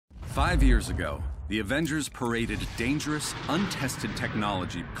5 years ago, the Avengers paraded dangerous, untested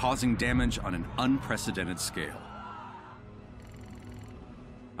technology causing damage on an unprecedented scale.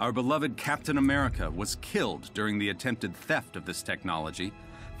 Our beloved Captain America was killed during the attempted theft of this technology.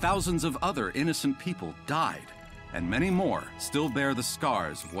 Thousands of other innocent people died, and many more still bear the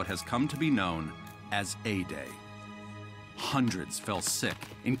scars of what has come to be known as A-Day. Hundreds fell sick,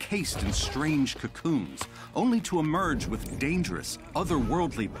 encased in strange cocoons, only to emerge with dangerous,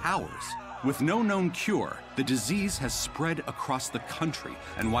 otherworldly powers. With no known cure, the disease has spread across the country,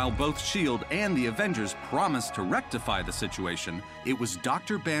 and while both S.H.I.E.L.D. and the Avengers promised to rectify the situation, it was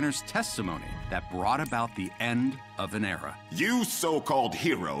Dr. Banner's testimony that brought about the end of an era. You so-called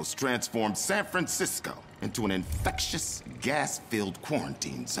heroes transformed San Francisco into an infectious, gas-filled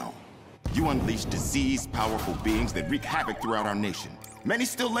quarantine zone. You unleashed diseased, powerful beings that wreak havoc throughout our nation. Many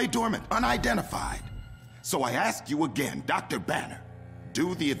still lay dormant, unidentified. So I ask you again, Dr. Banner,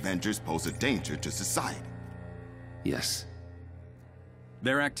 do the Avengers pose a danger to society? Yes.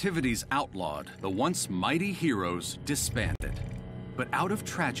 Their activities outlawed, the once mighty heroes disbanded. But out of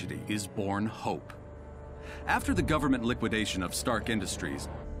tragedy is born hope. After the government liquidation of Stark Industries,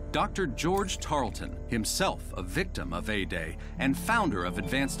 Dr. George Tarleton, himself a victim of A-Day and founder of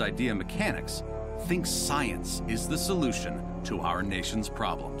Advanced Idea Mechanics, thinks science is the solution to our nation's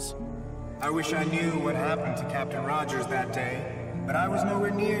problems. I wish I knew what happened to Captain Rogers that day, but I was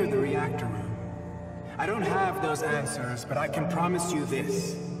nowhere near the reactor room. I don't have those answers, but I can promise you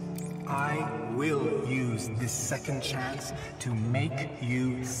this. I will use this second chance to make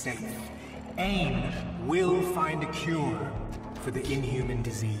you safe. AIM will find a cure for the inhuman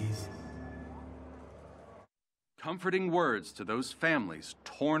disease. Comforting words to those families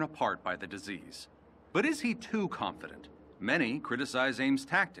torn apart by the disease. But is he too confident? Many criticize AIM's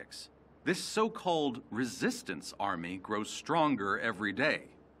tactics. This so-called resistance army grows stronger every day.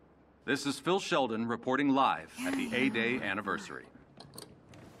 This is Phil Sheldon reporting live at the A-Day anniversary.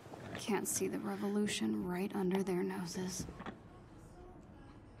 Can't see the revolution right under their noses.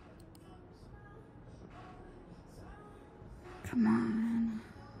 Come on.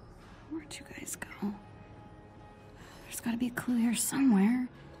 Where'd you guys go? There's gotta be a clue here somewhere.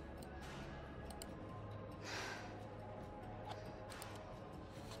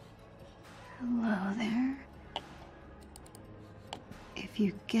 Hello there. If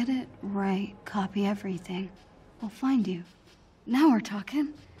you get it right, copy everything. We'll find you. Now we're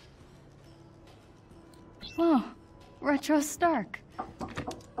talking. Whoa, Retro Stark.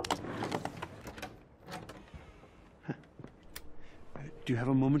 Do you have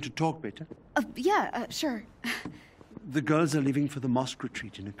a moment to talk, Beta? Yeah, sure. The girls are leaving for the mosque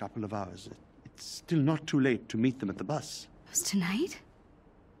retreat in a couple of hours. It's still not too late to meet them at the bus. It was tonight?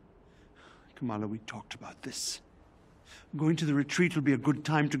 Kamala, we talked about this. Going to the retreat will be a good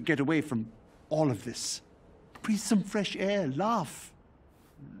time to get away from all of this. Breathe some fresh air, laugh.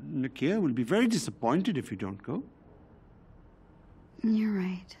 Nakia will be very disappointed if you don't go. You're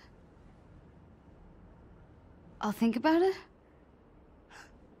right. I'll think about it.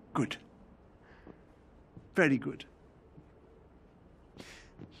 Good. Very good.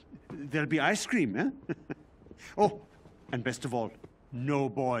 There'll be ice cream, eh? Oh, and best of all, no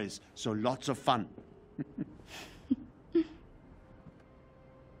boys, so lots of fun.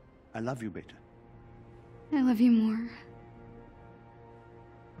 I love you, Beta. I love you more.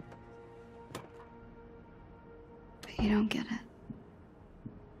 But you don't get it.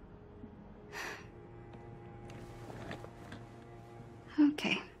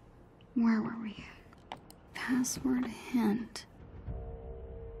 Okay. Where were we? Password hint.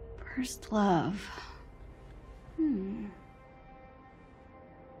 First love.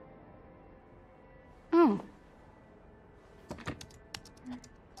 Oh.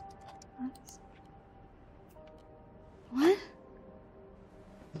 What?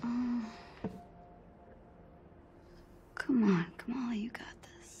 Come on, Kamala, you got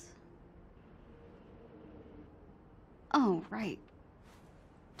this. Oh, right.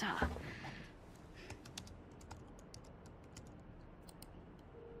 Duh.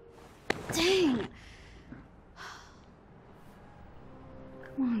 Dang!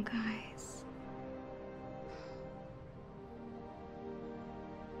 Come on, guys.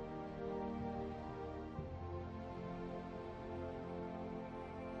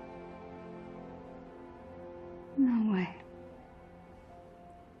 No way.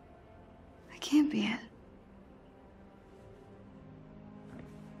 That can't be it.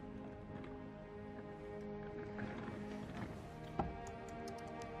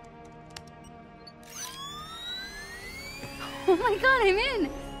 Oh my god, I'm in!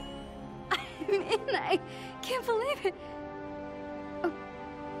 I'm in! I can't believe it! Oh,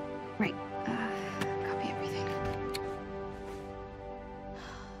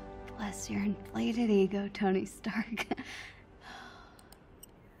 your inflated ego, Tony Stark.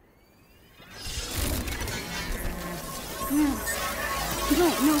 No.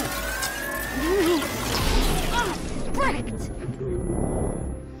 No. Oh, fricked!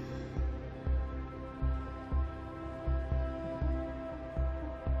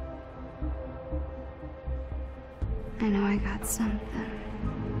 I know I got something.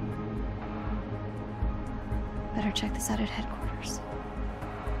 Better check this out at headquarters.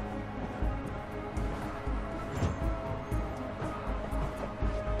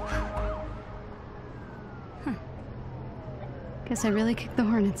 Huh. Guess I really kicked the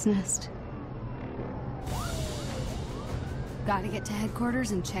hornet's nest. Gotta get to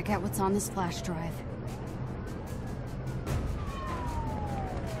headquarters and check out what's on this flash drive.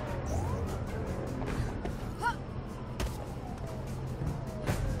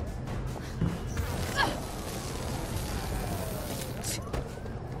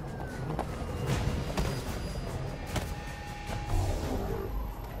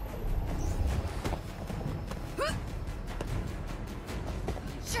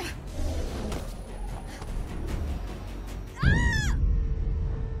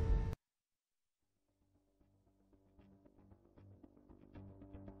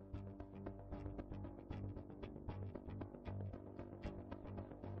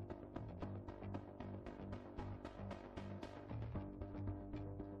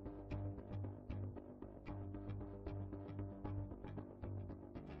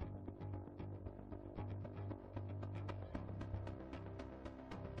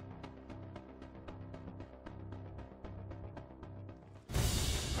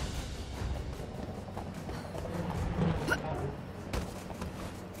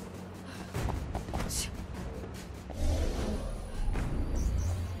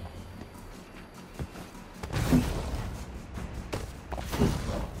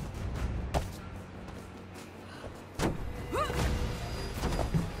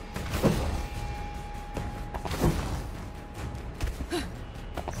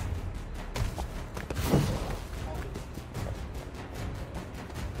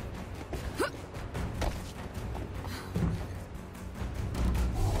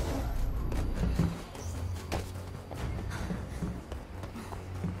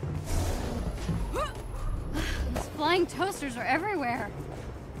 Flying toasters are everywhere.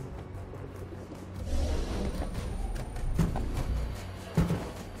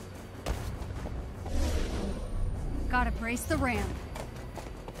 Gotta brace the ramp.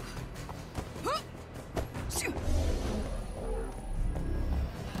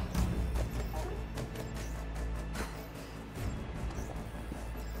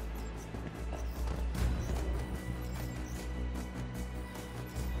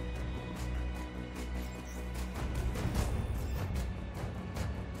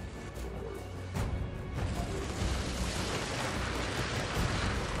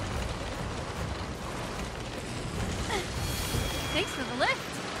 Thanks for the lift.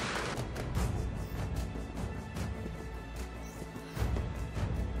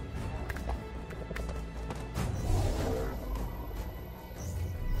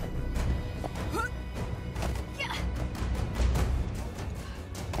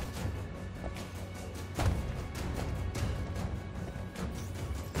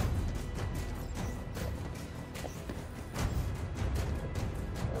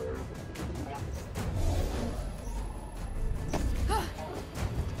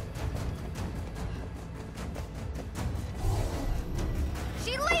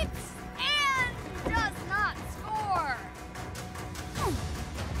 She leaps and does not score.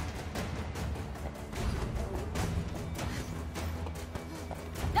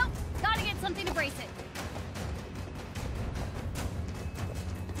 No, gotta get something to brace it.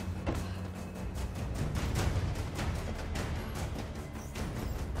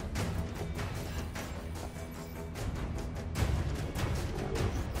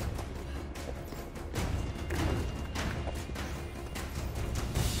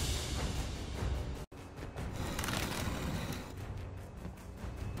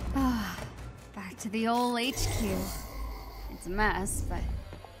 Back to the old HQ. It's a mess, but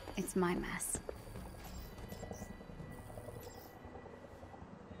it's my mess.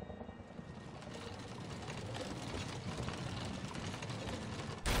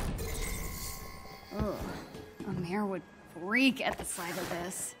 Ugh, Amir would freak at the sight of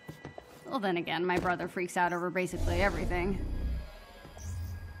this. Well, then again, my brother freaks out over basically everything.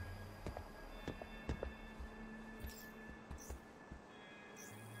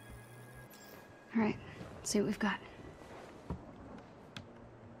 All right, see what we've got.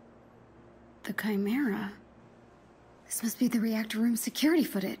 The Chimera? This must be the reactor room security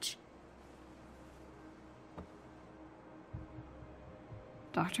footage.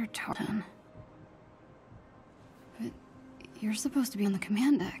 Dr. Tarleton. But you're supposed to be on the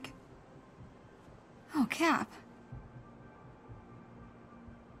command deck. Oh, Cap.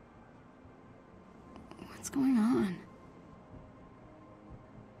 What's going on?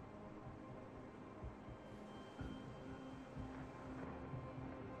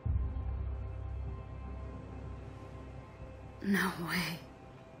 No way.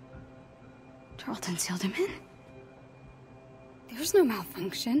 Tarleton sealed him in? There's no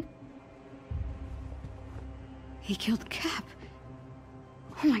malfunction. He killed Cap.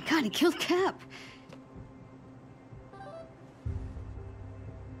 Oh my god, he killed Cap.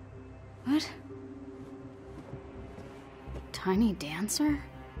 What? Tiny dancer?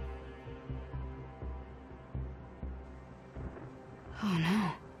 Oh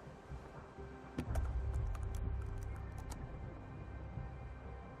no.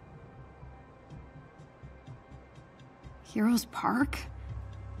 Heroes Park?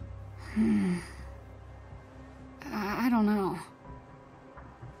 I don't know.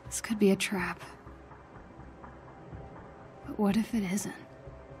 This could be a trap. But what if it isn't?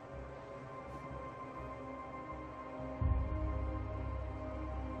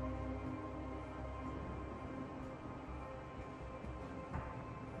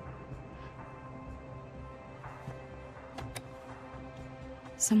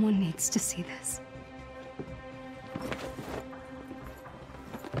 Someone needs to see this.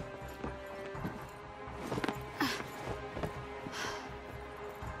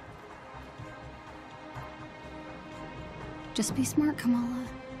 Just be smart, Kamala.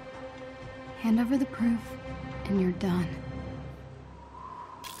 Hand over the proof, and you're done.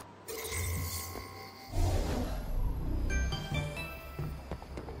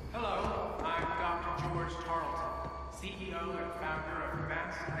 Hello, I'm Dr. George Tarleton, CEO and founder of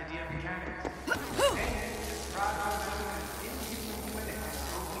Mass Idea Mechanics. And this project is an inhuman clinic.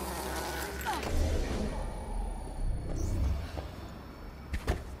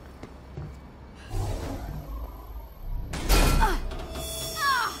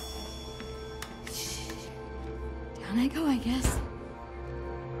 Down I go, I guess.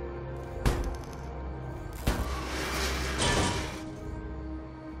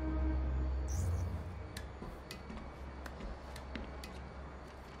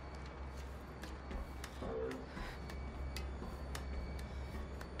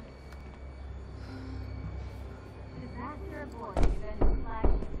 Disaster aboard the Avengers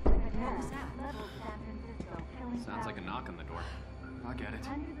flagship. Level San Francisco, killing Sounds like a knock on the door. I'll get it.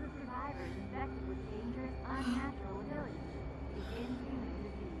 hundreds of survivors infected with dangerous, unnatural abilities. The inhuman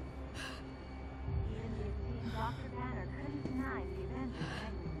disease. Even the esteemed Dr. Banner couldn't deny the Avengers'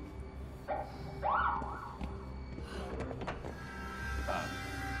 negligence.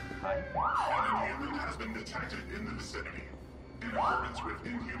 Hi. An inhuman has been detected in the vicinity. In accordance with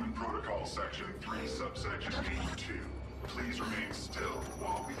Inhuman Protocol Section 3, subsection B2, please remain still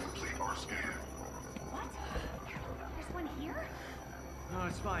while we complete our scan. What? There's one here? No,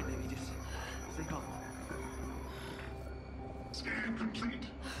 it's fine, baby. Just stay calm. Scan complete.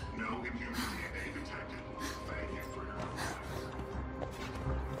 No inhuman DNA detected. Thank you for your help.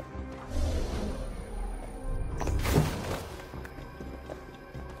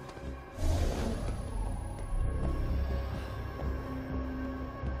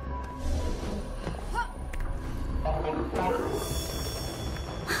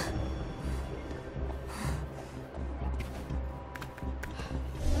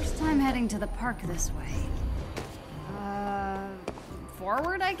 First time heading to the park this way.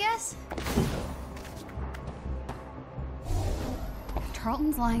 Forward, I guess? If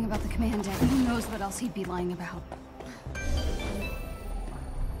Tarleton's lying about the command deck, who knows what else he'd be lying about?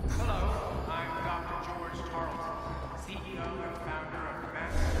 Hello, I'm Dr. George Tarleton, CEO and founder of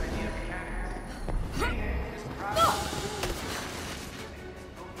Mass Idea Mechanics. And this project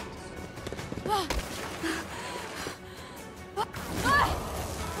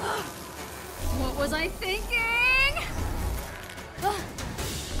What was I thinking?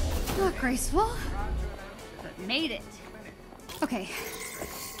 Not graceful, but made it. Okay,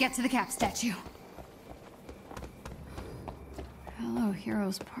 get to the Cap statue. Hello,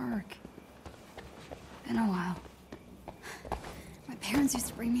 Heroes Park. Been a while. My parents used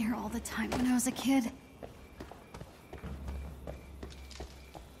to bring me here all the time when I was a kid.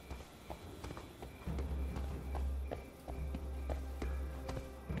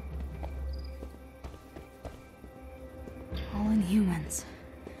 All Inhumans.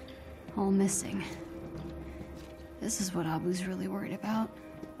 All missing. This is what Abu's really worried about.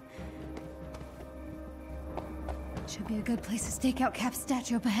 Should be a good place to stake out Cap's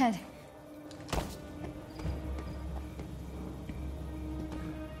statue up ahead.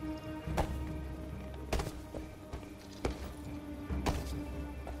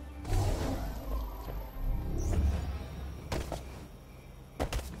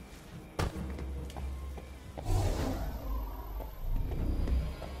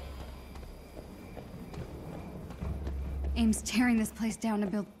 AIM's tearing this place down to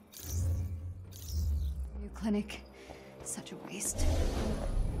build a new clinic. Such a waste.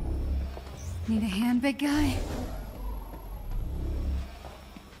 Need a hand, big guy?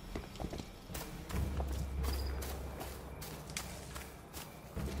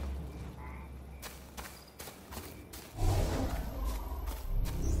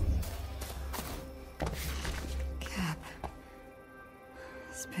 Cap.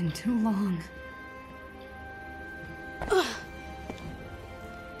 It's been too long.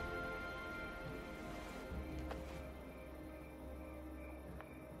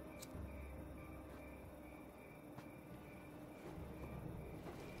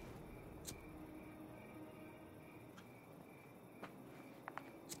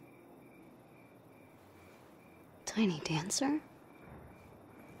 Tiny dancer?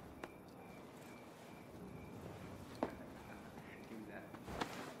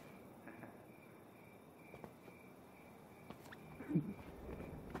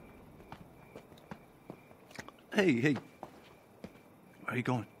 Hey. Where are you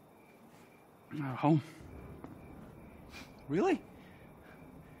going? Home. Really?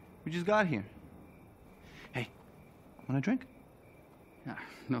 We just got here. Hey, want a drink?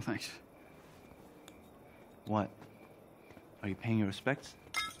 No thanks. What? Are you paying your respects?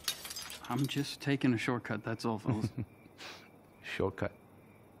 I'm just taking a shortcut, that's all, fellas. Shortcut.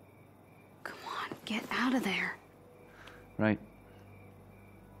 Come on, get out of there. Right.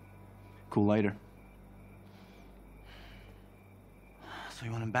 Cool lighter. So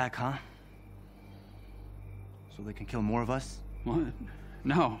you want him back, huh? So they can kill more of us? What?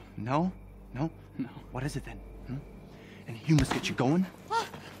 No. No? No? No. What is it then? Hmm? And humans get you going?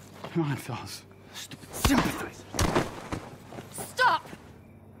 Come on, fellas. Stupid sympathizer. Stop!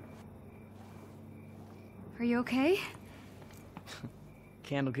 Are you okay?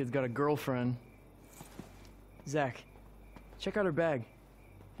 Candle Kid's got a girlfriend. Zach, check out her bag.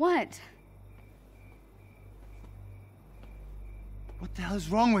 What? What the hell is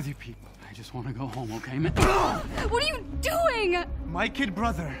wrong with you people? I just want to go home, okay, man? What are you doing? My kid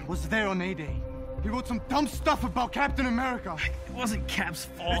brother was there on A-Day. He wrote some dumb stuff about Captain America. It wasn't Cap's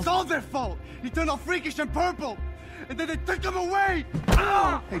fault. It's all their fault. He turned all freakish and purple. And then they took him away.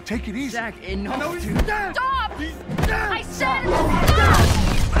 Hey, take it easy. Zach, enough. No, he's dead. Stop! He's dead. I said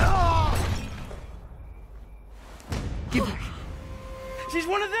stop! Give her. She's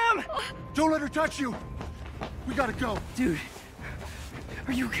one of them! Don't let her touch you. We gotta go. Dude,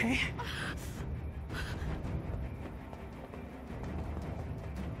 are you okay?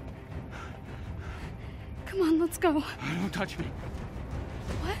 Come on, let's go. Don't touch me.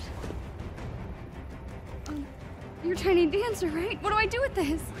 What? You're Tiny Dancer, right? What do I do with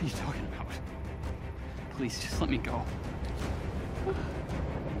this? What are you talking about? Please, just let me go.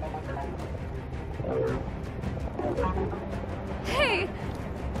 Hey!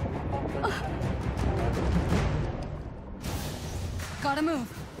 Gotta move.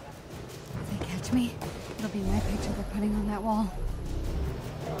 If they catch me, it'll be my picture they're putting on that wall.